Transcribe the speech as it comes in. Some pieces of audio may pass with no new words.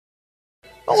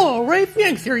Hello, Ray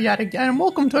Phoenix here yet again, and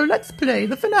welcome to Let's Play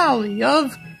the finale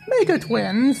of Mega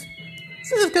Twins.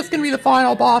 This is just gonna be the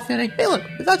final boss inning. Hey look,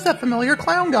 that's that familiar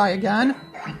clown guy again.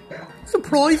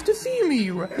 Surprised to see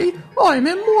me, Ray. I'm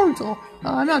immortal.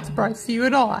 I'm not surprised to see you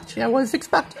at all, actually. I was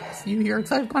expecting to see you here,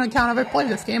 because I've kind of counted I've played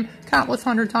this game countless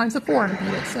 100 times before and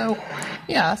beat it, so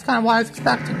yeah, that's kind of why I was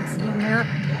expecting to see him there.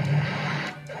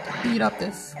 Beat up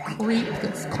this creep,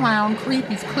 this clown creep.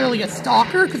 He's clearly a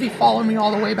stalker because he followed me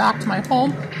all the way back to my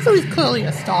home, so he's clearly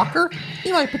a stalker.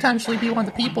 He might potentially be one of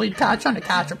the people he'd catch on to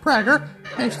catch a predator.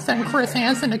 Maybe should send Chris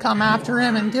Hansen to come after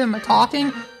him and give him a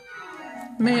talking.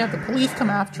 May have the police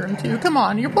come after him too. Come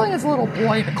on, you're playing as a little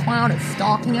boy and a clown is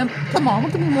stalking him. Come on,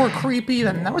 what could be more creepy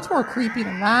than that? What's more creepy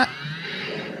than that?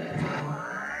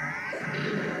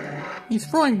 He's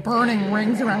throwing burning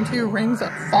rings around too, rings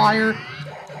of fire.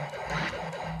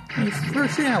 He's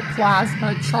shooting out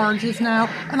plasma charges now,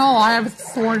 and all I have is a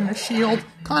sword and a shield,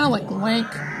 kind of like Link,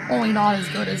 only not as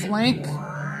good as Link.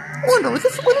 I wonder, was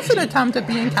this an attempt at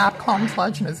being Capcom's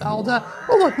Legend of Zelda?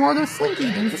 Oh look, more of those slinky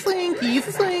things, the slinkies,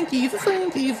 the slinkies, the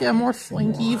slinkies, yeah, more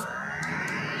slinkies.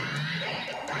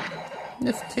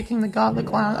 Just kicking the godly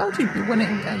clown. I should be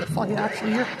winning the fight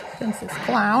actually here against this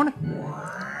clown.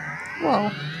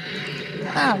 Whoa.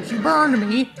 Ouch, you burned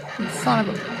me, you son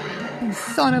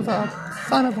of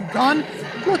a gun.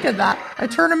 Look at that. I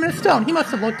turned him into stone. He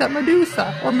must have looked at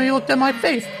Medusa. Or maybe looked at my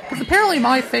face. Because apparently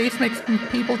my face makes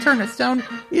people turn to stone.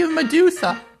 Even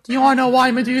Medusa. Do you want to know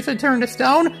why Medusa turned to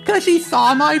stone? Because she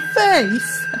saw my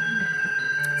face.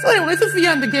 So anyways, this is the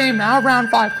end of the game now. Round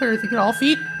 5 clear, as you can all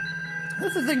see.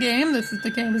 This is the game.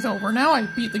 The game is over now. I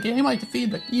beat the game. I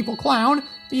defeated the evil clown.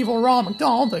 The evil Ronald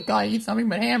McDonald. The guy eats nothing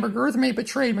but hamburgers. May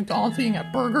betrayed McDonald's eating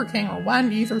at Burger King or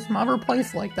Wendy's or some other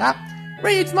place like that.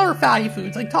 Maybe it's some other fatty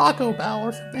foods like Taco Bell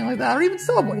or something like that, or even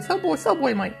Subway.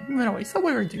 Subway might,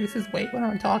 Subway reduces weight, what am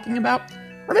I talking about?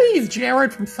 Or maybe he's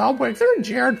Jared from Subway, because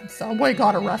Jared from Subway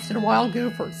got arrested a while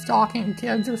ago for stalking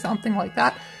kids or something like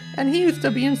that, and he used to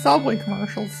be in Subway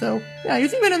commercials, so yeah,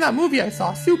 he's even in that movie I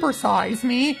saw, Super Size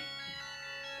Me.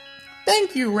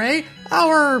 Thank you, Ray.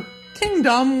 Our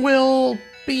kingdom will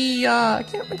be, I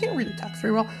can't read the text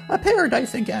very well, a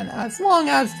paradise again, as long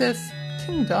as this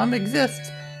kingdom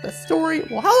exists. The story,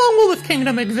 well, how long will this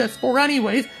kingdom exist for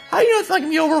anyways? How do you know it's not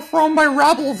going to be overthrown by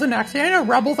rebels the next day? I know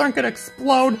rebels aren't going to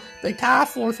explode the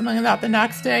castle or something like that the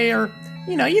next day, or,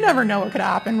 you know, you never know what could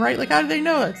happen, right? Like, how do they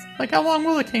know this? Like, how long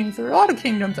will the kings? There are a lot of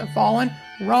kingdoms have fallen.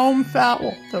 Rome fell,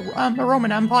 well, the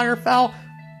Roman Empire fell.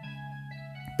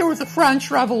 There was a French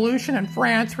Revolution in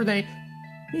France where they,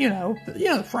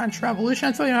 the French Revolution,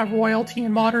 that's why you don't have royalty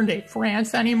in modern day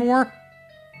France anymore.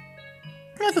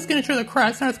 I'm just going to show the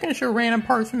credits, and it's going to show random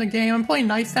parts from the game. I'm playing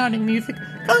nice sounding music.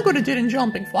 Kind of what it did in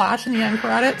Jumping Flash in the end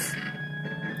credits.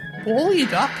 Bully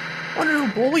Duck? Wonder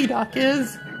who Bully Duck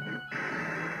is.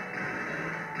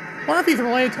 Wonder if he's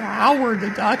related to Howard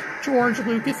the Duck, George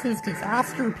Lucas's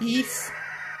disaster piece.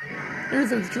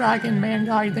 There's those Dragon Man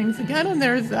guy things again, and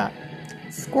there's that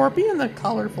Scorpion, the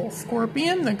colorful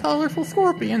Scorpion, the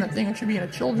thing that should be in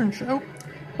a children's show.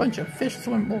 Bunch of fish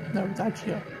swim. Well, no, it's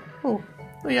actually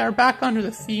we are back under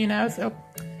the sea now, so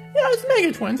yeah, it's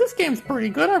Mega Twins. This game's pretty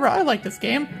good. I like this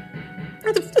game.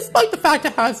 Despite the fact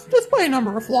it has, despite a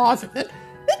number of flaws with it,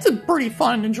 it's a pretty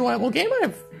fun, enjoyable game. I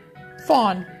have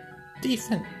fond,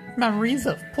 decent memories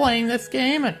of playing this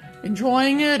game and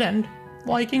enjoying it and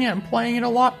liking it and playing it a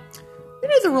lot. It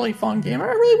is a really fun game. I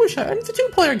really wish and it's a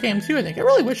 2-player game too, I think. I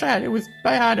really wish I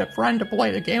had a friend to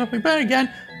play the game with me, but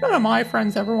again, none of my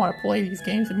friends ever want to play these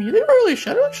games with me. They really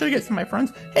should. I should get some of my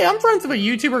friends. Hey, I'm friends with a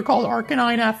YouTuber called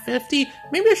Arcanine50.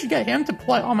 Maybe I should get him to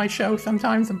play on my show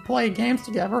sometimes and play games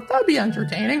together. That'd be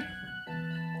entertaining.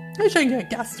 I should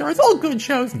get guest stars. All good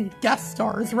shows need guest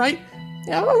stars, right?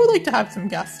 Yeah, I would like to have some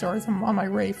guest stars on my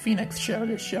Ray Phoenix show,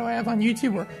 this show I have on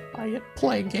YouTube where I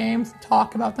play games,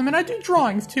 talk about them, and I do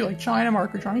drawings too, like China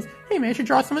marker drawings. Hey man, I should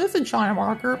draw some of this in China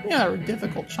marker. Yeah, or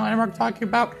difficult China marker talking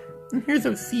about. And here's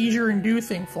those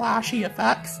seizure-inducing flashy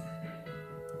effects.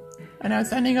 And now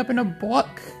it's ending up in a book.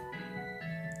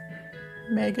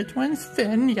 Mega Twins,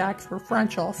 Finn, Yaks for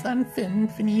French also, and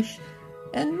Finish.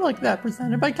 And like that,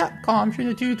 presented by Capcom, between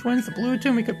the two twins, the blue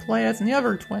twin we could play as, and the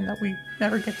other twin that we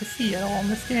never get to see at all in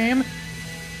this game.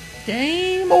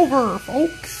 Game over,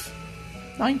 folks.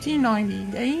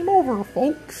 1990. Game over,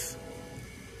 folks.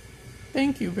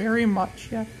 Thank you very much.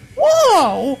 Yeah.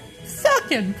 Whoa!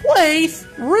 Second place?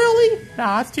 Really?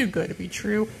 Nah, that's too good to be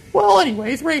true. Well,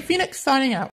 anyways, Ray Phoenix signing out.